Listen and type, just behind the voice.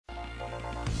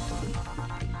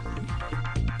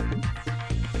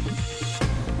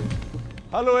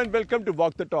Hello and welcome to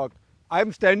Walk the Talk.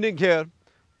 I'm standing here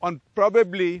on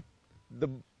probably the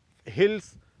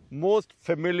hills most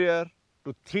familiar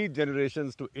to three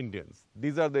generations to Indians.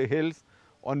 These are the hills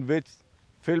on which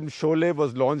film Sholay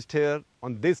was launched here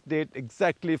on this date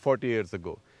exactly 40 years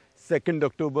ago, 2nd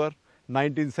October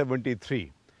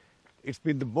 1973. It's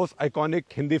been the most iconic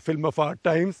Hindi film of our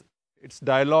times. Its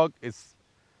dialogue is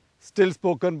still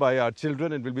spoken by our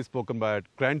children and will be spoken by our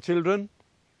grandchildren.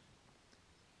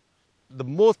 The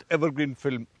most evergreen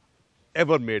film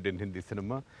ever made in Hindi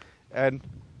cinema. And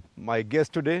my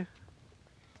guest today,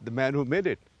 the man who made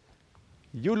it.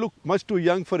 You look much too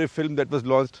young for a film that was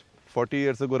launched 40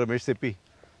 years ago, Ramesh Sippy.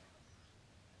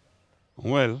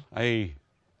 Well, I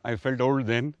felt old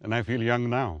then and I feel young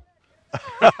now.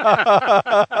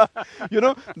 You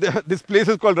know, this place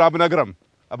is called Ramanagaram.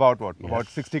 About what? Yes. About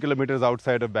 60 kilometers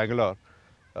outside of Bangalore.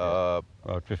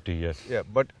 About 50, yes. Yeah,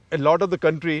 but a lot of the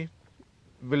country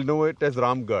will know it as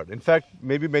Ramgarh. In fact,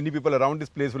 maybe many people around this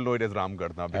place will know it as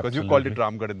Ramgarh now because Absolutely. You called it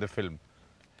Ramgarh in the film.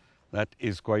 That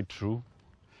is quite true.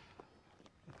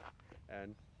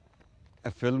 And a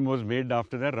film was made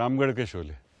after that, Ramgarh ke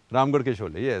Sholay. Ramgarh ke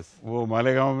Sholay, yes. वो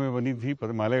मालेगांव में बनी थी,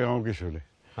 पर मालेगांव के शोले.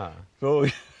 हाँ. So,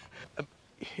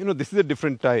 you know, this is a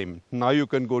different time. Now you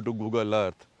can go to Google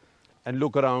Earth and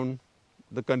look around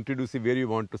the country to see where you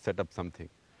want to set up something.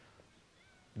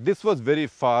 This was very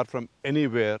far from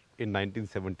anywhere in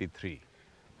 1973.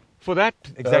 for that,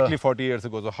 Exactly 40 years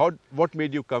ago. So what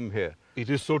made you come here? it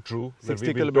is so true. 60 We've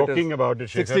been kilometers, talking about it,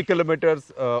 Shekhar. 60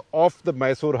 kilometers off the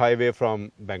Mysore highway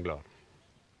from Bangalore.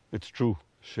 It's true,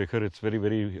 Shekhar. It's very,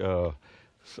 very.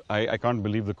 I can't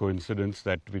believe the coincidence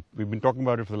that we've been talking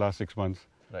about it for the last 6 months.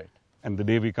 Right. And the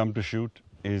day we come to shoot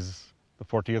is the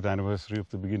 40th anniversary of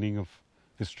the beginning of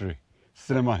history,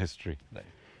 cinema history. Right.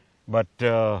 But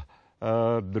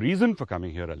the reason for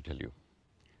coming here, I'll tell you.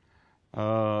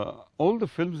 All the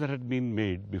films that had been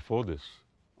made before this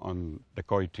on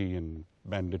dacoity and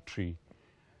banditry,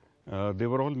 they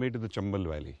were all made in the Chambal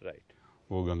Valley. Right.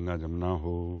 Wo Ganga Jamna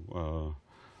ho,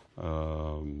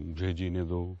 Jai Jeene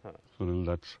Do, Sunil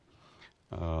Dutt's,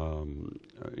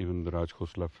 even the Raj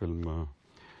Khosla film,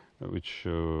 which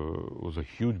was a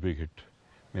huge big hit,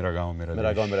 Mera Gaon Mera Mera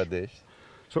Desh. Gaon Mera Desh.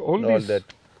 So all And all these, that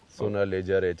Sona Le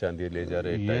Ja Re, Chandi Le Ja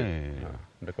Re type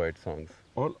dacoit songs.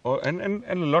 and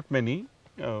a lot many.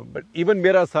 But even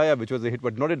Mera Saya, which was a hit,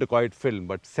 but not a dacoit film,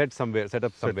 but set up somewhere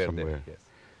there. Yes.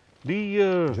 The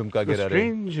Jhumka Gira Re.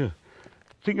 strange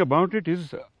thing about it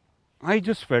is, I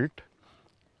just felt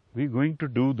we're going to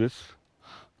do this.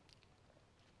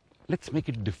 Let's make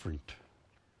it different,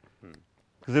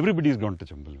 because everybody's gone to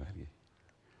Chambal Valley.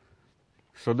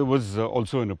 So there was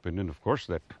also an opinion, of course,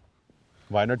 that.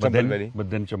 Why not But Chambal Valley? But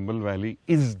then Chambal Valley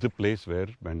is the place where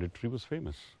banditry was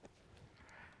famous.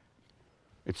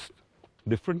 It's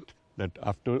different that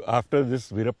after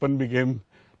this, Veerappan became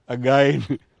a guy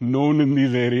known in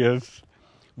these areas.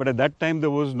 But at that time,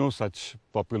 there was no such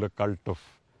popular cult of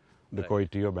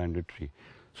dacoity or banditry.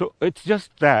 So it's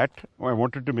just that I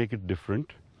wanted to make it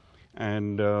different.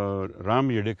 And Ram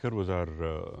Yedekar was our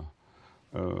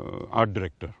art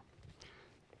director.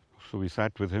 So we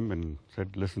sat with him and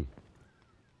said, listen,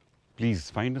 please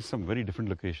find us some very different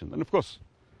locations. And of course,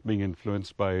 being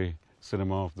influenced by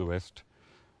cinema of the West,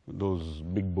 those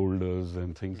big boulders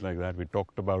and things like that, we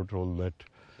talked about all that.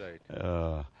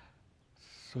 Right.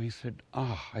 So he said,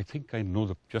 I think I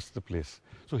know just the place.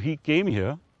 So he came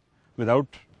here without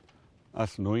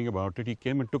us knowing about it. He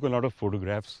came and took a lot of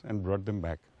photographs and brought them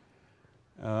back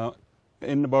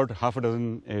in about half a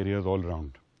dozen areas all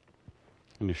around.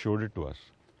 And he showed it to us.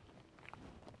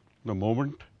 The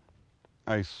moment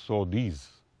I saw these,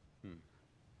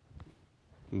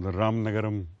 the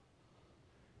Ramanagaram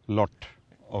lot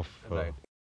of Right.